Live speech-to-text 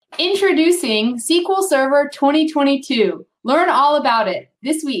Introducing SQL Server 2022. Learn all about it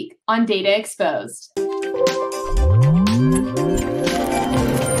this week on Data Exposed.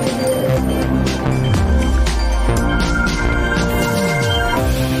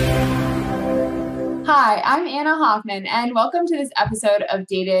 Hi, I'm Anna Hoffman, and welcome to this episode of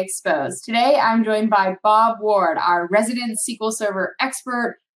Data Exposed. Today, I'm joined by Bob Ward, our resident SQL Server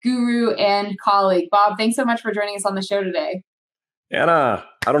expert, guru, and colleague. Bob, thanks so much for joining us on the show today. Anna,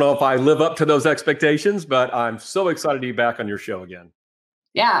 I don't know if I live up to those expectations, but I'm so excited to be back on your show again.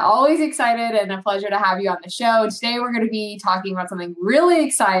 Yeah, always excited and a pleasure to have you on the show. Today, we're going to be talking about something really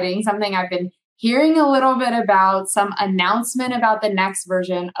exciting, something I've been hearing a little bit about, some announcement about the next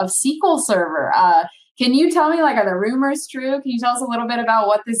version of SQL Server. Can you tell me, are the rumors true? Can you tell us a little bit about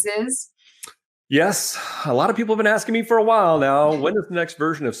what this is? Yes, a lot of people have been asking me for a while now, when is the next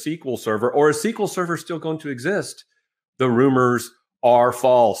version of SQL Server, or is SQL Server still going to exist? The rumors are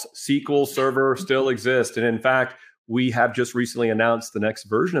false. SQL Server still exists. And in fact, we have just recently announced the next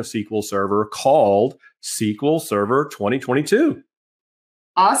version of SQL Server called SQL Server 2022.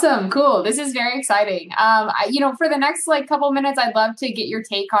 Awesome. Cool. This is very exciting. For the next couple minutes, I'd love to get your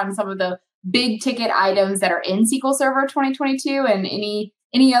take on some of the big ticket items that are in SQL Server 2022 and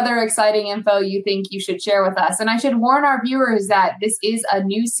any other exciting info you think you should share with us. And I should warn our viewers that this is a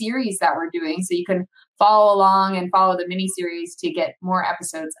new series that we're doing, so you can follow along and follow the mini-series to get more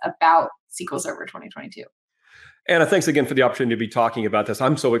episodes about SQL Server 2022. Anna, thanks again for the opportunity to be talking about this.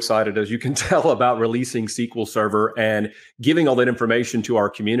 I'm so excited, as you can tell, about releasing SQL Server and giving all that information to our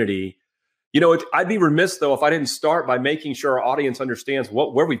community. I'd be remiss, though, if I didn't start by making sure our audience understands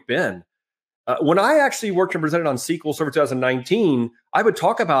where we've been. When I actually worked and presented on SQL Server 2019, I would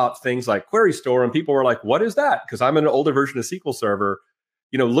talk about things like Query Store, and people were like, what is that? Because I'm in an older version of SQL Server.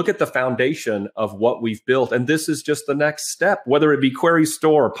 Look at the foundation of what we've built. And this is just the next step, whether it be Query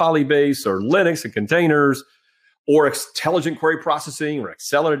Store or Polybase or Linux and containers or intelligent query processing or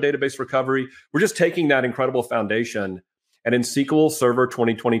accelerated database recovery. We're just taking that incredible foundation and in SQL Server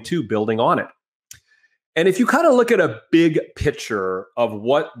 2022, building on it. And if you kind of look at a big picture of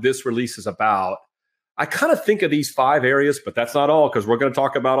what this release is about, I kind of think of these 5 areas, but that's not all, because we're going to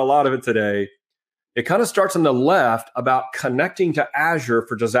talk about a lot of it today. It kind of starts on the left about connecting to Azure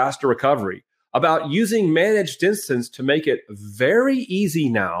for disaster recovery, about using managed instance to make it very easy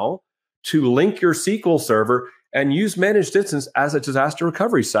now to link your SQL Server and use managed instance as a disaster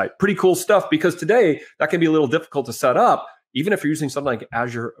recovery site. Pretty cool stuff, because today that can be a little difficult to set up, even if you're using something like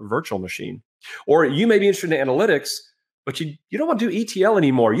Azure Virtual Machine. Or you may be interested in analytics, but you don't want to do ETL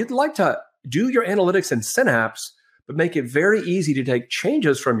anymore. You'd like to do your analytics in Synapse, but make it very easy to take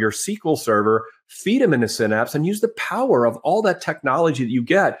changes from your SQL Server, feed them into Synapse, and use the power of all that technology that you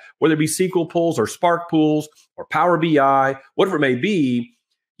get, whether it be SQL pools or Spark pools or Power BI, whatever it may be.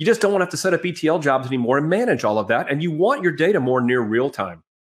 You just don't want to have to set up ETL jobs anymore and manage all of that. And you want your data more near real time.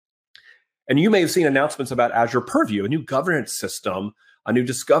 And you may have seen announcements about Azure Purview, a new governance system, a new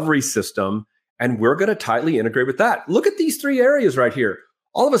discovery system, and we're going to tightly integrate with that. Look at these 3 areas right here.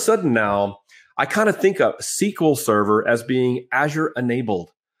 All of a sudden now, I kind of think of SQL Server as being Azure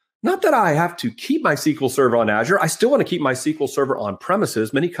enabled. Not that I have to keep my SQL Server on Azure. I still want to keep my SQL Server on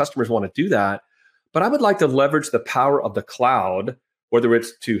premises. Many customers want to do that. But I would like to leverage the power of the cloud, whether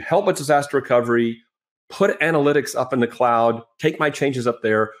it's to help with disaster recovery, put analytics up in the cloud, take my changes up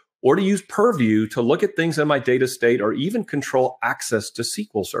there, or to use Purview to look at things in my data state or even control access to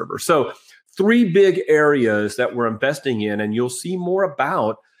SQL Server. So 3 big areas that we're investing in, and you'll see more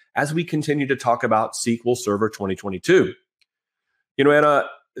about as we continue to talk about SQL Server 2022. Anna,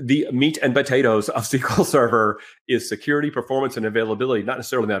 the meat and potatoes of SQL Server is security, performance, and availability, not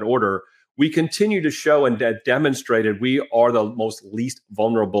necessarily in that order. We continue to show and demonstrated we are the most least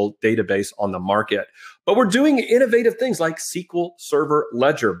vulnerable database on the market. But we're doing innovative things like SQL Server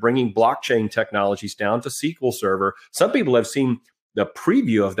Ledger, bringing blockchain technologies down to SQL Server. Some people have seen the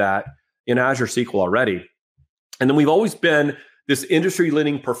preview of that in Azure SQL already. And then we've always been this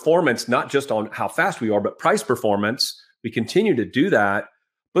industry-leading performance, not just on how fast we are, but price performance. We continue to do that.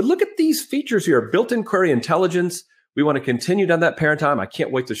 But look at these features here, built-in query intelligence. We want to continue down that paradigm. I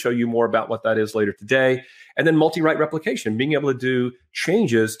can't wait to show you more about what that is later today. And then multi-write replication, being able to do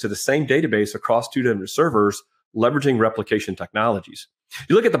changes to the same database across 2 different servers, leveraging replication technologies.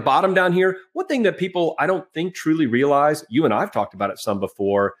 You look at the bottom down here, one thing that people I don't think truly realize, you and I've talked about it some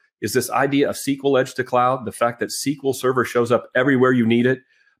before, is this idea of SQL Edge to Cloud, the fact that SQL Server shows up everywhere you need it,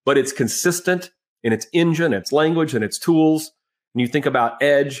 but it's consistent in its engine, its language, and its tools. And you think about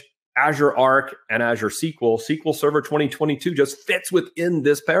Edge, Azure Arc, and Azure SQL, SQL Server 2022 just fits within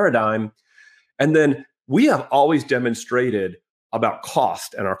this paradigm. And then we have always demonstrated about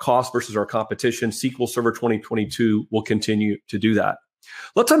cost and our cost versus our competition. SQL Server 2022 will continue to do that.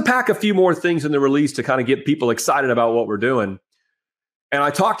 Let's unpack a few more things in the release to kind of get people excited about what we're doing. And I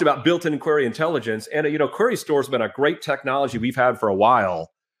talked about built-in query intelligence. And, Query Store has been a great technology we've had for a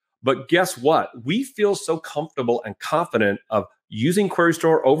while. But guess what? We feel so comfortable and confident of using Query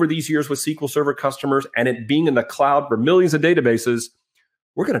Store over these years with SQL Server customers and it being in the cloud for millions of databases.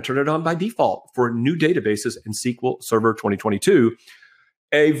 We're going to turn it on by default for new databases in SQL Server 2022.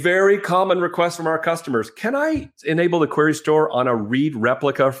 A very common request from our customers. Can I enable the Query Store on a read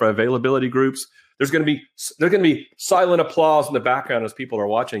replica for availability groups? There's going to be silent applause in the background as people are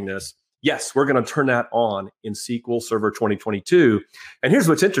watching this. Yes, we're going to turn that on in SQL Server 2022. And here's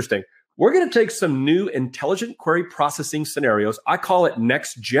what's interesting. We're going to take some new intelligent query processing scenarios. I call it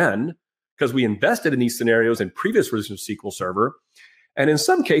next gen because we invested in these scenarios in previous versions of SQL Server. And in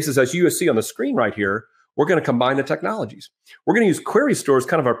some cases, as you see on the screen right here, we're going to combine the technologies. We're going to use Query Store as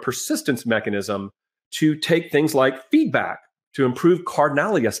kind of a persistence mechanism to take things like feedback, to improve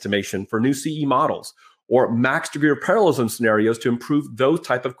cardinality estimation for new CE models, or max degree of parallelism scenarios to improve those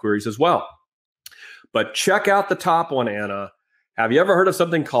type of queries as well. But check out the top one, Anna. Have you ever heard of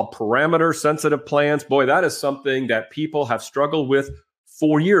something called parameter sensitive plans? Boy, that is something that people have struggled with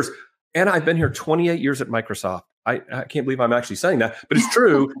for years. And I've been here 28 years at Microsoft. I can't believe I'm actually saying that, but it's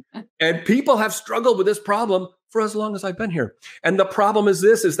true. And people have struggled with this problem for as long as I've been here. And the problem is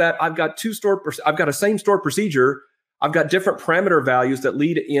this, is that I've got I've got a same stored procedure. I've got different parameter values that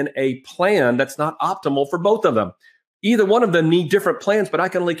lead in a plan that's not optimal for both of them. Either one of them need different plans, but I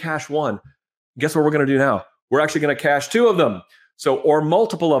can only cache one. Guess what we're going to do now? We're actually going to cache two of them. Or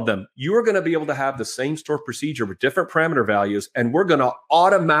multiple of them. You are going to be able to have the same stored procedure with different parameter values, and we're going to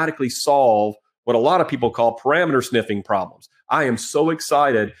automatically solve what a lot of people call parameter sniffing problems. I am so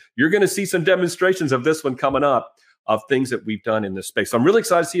excited. You're going to see some demonstrations of this one coming up of things that we've done in this space. So I'm really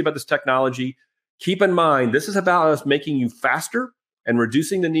excited to see about this technology. Keep in mind, this is about us making you faster and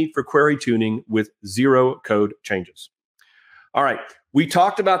reducing the need for query tuning with zero code changes. All right, we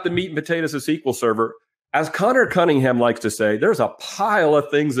talked about the meat and potatoes of SQL Server. As Connor Cunningham likes to say, there's a pile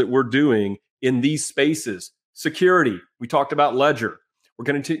of things that we're doing in these spaces. Security, we talked about Ledger. We're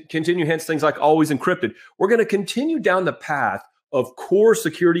going to continue hence things like always encrypted. We're going to continue down the path of core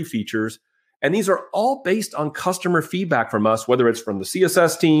security features. And these are all based on customer feedback from us, whether it's from the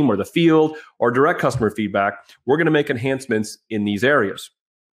CSS team or the field or direct customer feedback. We're going to make enhancements in these areas.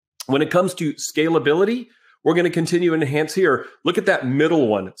 When it comes to scalability, we're going to continue to enhance here. Look at that middle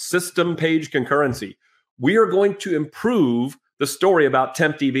one, system page concurrency. We are going to improve the story about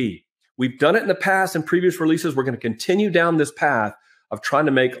TempDB. We've done it in the past in previous releases. We're going to continue down this path of trying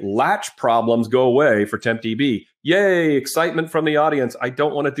to make latch problems go away for TempDB. Yay, excitement from the audience. I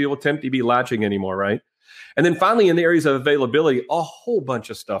don't want to deal with TempDB latching anymore, right? And then finally, in the areas of availability, a whole bunch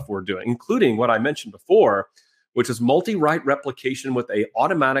of stuff we're doing, including what I mentioned before, which is multi-write replication with a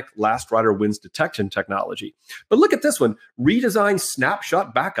automatic last writer wins detection technology. But look at this one, redesign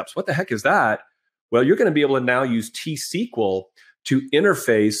snapshot backups. What the heck is that? Well, you're going to be able to now use T-SQL to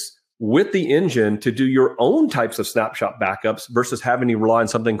interface with the engine to do your own types of snapshot backups versus having to rely on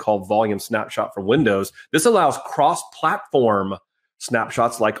something called volume snapshot for Windows. This allows cross-platform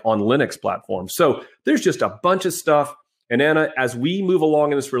snapshots like on Linux platforms. So there's just a bunch of stuff. And Anna, as we move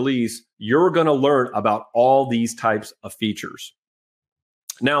along in this release, you're going to learn about all these types of features.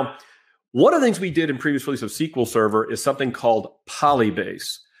 Now, one of the things we did in previous release of SQL Server is something called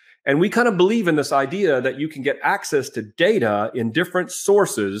Polybase. And we kind of believe in this idea that you can get access to data in different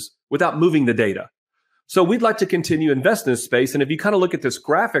sources without moving the data. So we'd like to continue to invest in this space. And if you kind of look at this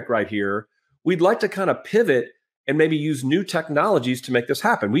graphic right here, we'd like to kind of pivot and maybe use new technologies to make this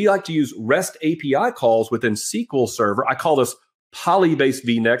happen. We like to use REST API calls within SQL Server. I call this Polybase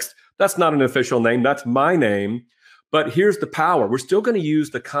vNext. That's not an official name. That's my name. But here's the power. We're still going to use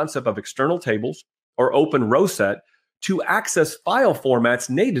the concept of external tables or open row set to access file formats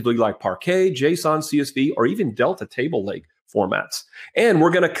natively like Parquet, JSON, CSV, or even Delta Table Lake formats. And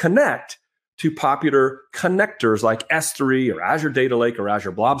we're going to connect to popular connectors like S3 or Azure Data Lake or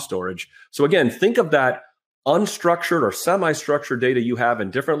Azure Blob Storage. So again, think of that unstructured or semi-structured data you have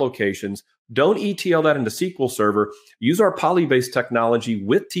in different locations. Don't ETL that into SQL Server. Use our Polybase technology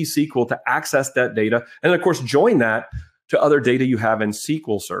with T-SQL to access that data. And of course, join that to other data you have in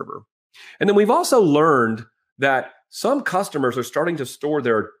SQL Server. And then we've also learned that some customers are starting to store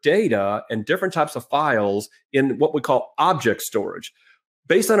their data and different types of files in what we call object storage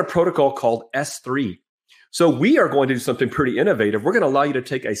based on a protocol called S3. So we are going to do something pretty innovative. We're going to allow you to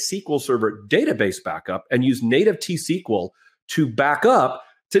take a SQL Server database backup and use native T-SQL to back up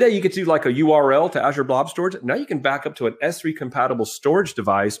Today, you could do like a URL to Azure Blob Storage. Now you can back up to an S3 compatible storage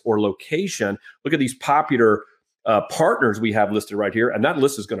device or location. Look at these popular partners we have listed right here, and that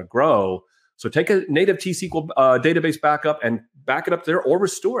list is going to grow. So take a native T-SQL database backup and back it up there or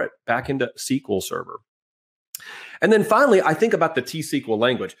restore it back into SQL Server. And then finally, I think about the T-SQL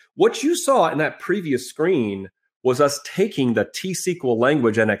language. What you saw in that previous screen was us taking the T-SQL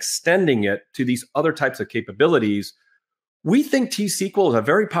language and extending it to these other types of capabilities. We think T-SQL is a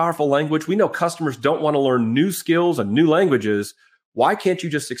very powerful language. We know customers don't want to learn new skills and new languages. Why can't you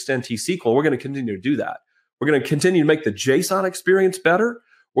just extend T-SQL? We're going to continue to do that. We're going to continue to make the JSON experience better.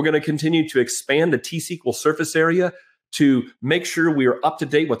 We're going to continue to expand the T-SQL surface area to make sure we are up to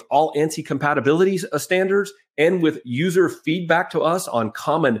date with all ANSI compatibility standards and with user feedback to us on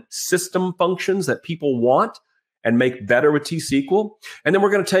common system functions that people want and make better with T-SQL. And then we're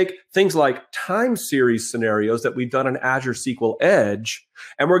going to take things like time series scenarios that we've done in Azure SQL Edge,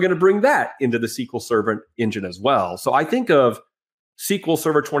 and we're going to bring that into the SQL Server engine as well. So I think of SQL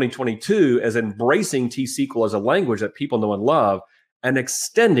Server 2022 as embracing T-SQL as a language that people know and love and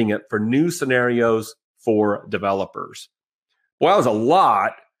extending it for new scenarios for developers. Well, that was a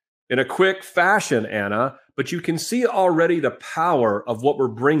lot in a quick fashion, Anna, but you can see already the power of what we're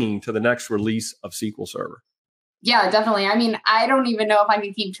bringing to the next release of SQL Server. Yeah, definitely. I mean, I don't even know if I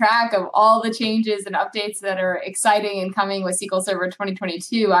can keep track of all the changes and updates that are exciting and coming with SQL Server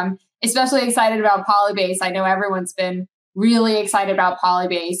 2022. I'm especially excited about Polybase. I know everyone's been really excited about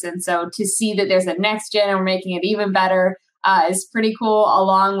Polybase. And so to see that there's a next gen and we're making it even better is pretty cool,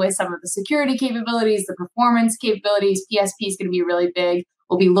 along with some of the security capabilities, the performance capabilities. PSP is going to be really big.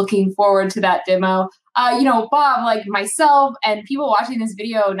 We'll be looking forward to that demo. Bob, like myself and people watching this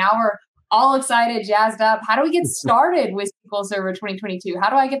video, now we're all excited, jazzed up. How do we get started with SQL Server 2022? How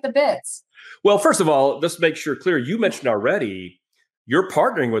do I get the bits? Well, first of all, let's make sure clear. You mentioned already, you're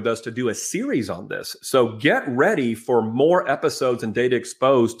partnering with us to do a series on this. So get ready for more episodes and Data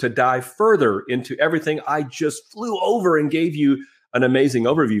Exposed to dive further into everything I just flew over and gave you an amazing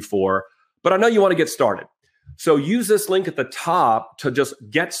overview for. But I know you want to get started. So use this link at the top to just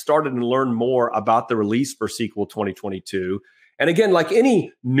get started and learn more about the release for SQL 2022. And again, like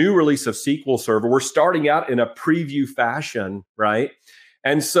any new release of SQL Server, we're starting out in a preview fashion, right?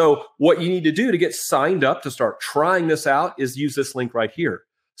 And so what you need to do to get signed up to start trying this out is use this link right here.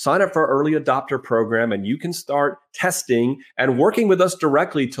 Sign up for our early adopter program, and you can start testing and working with us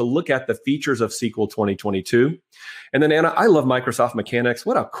directly to look at the features of SQL 2022. And then, Anna, I love Microsoft Mechanics.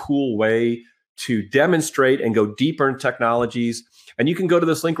 What a cool way to demonstrate and go deeper in technologies. And you can go to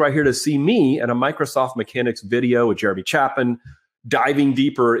this link right here to see me and a Microsoft Mechanics video with Jeremy Chapman, diving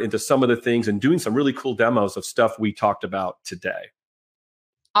deeper into some of the things and doing some really cool demos of stuff we talked about today.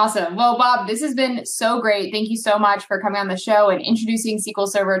 Awesome. Well, Bob, this has been so great. Thank you so much for coming on the show and introducing SQL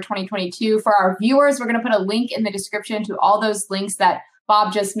Server 2022. For our viewers, we're going to put a link in the description to all those links that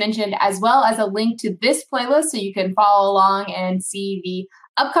Bob just mentioned, as well as a link to this playlist so you can follow along and see the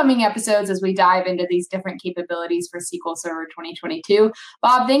upcoming episodes as we dive into these different capabilities for SQL Server 2022.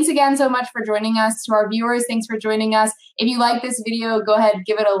 Bob, thanks again so much for joining us. To our viewers, thanks for joining us. If you like this video, go ahead,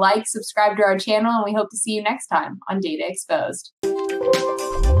 give it a like, subscribe to our channel, and we hope to see you next time on Data Exposed.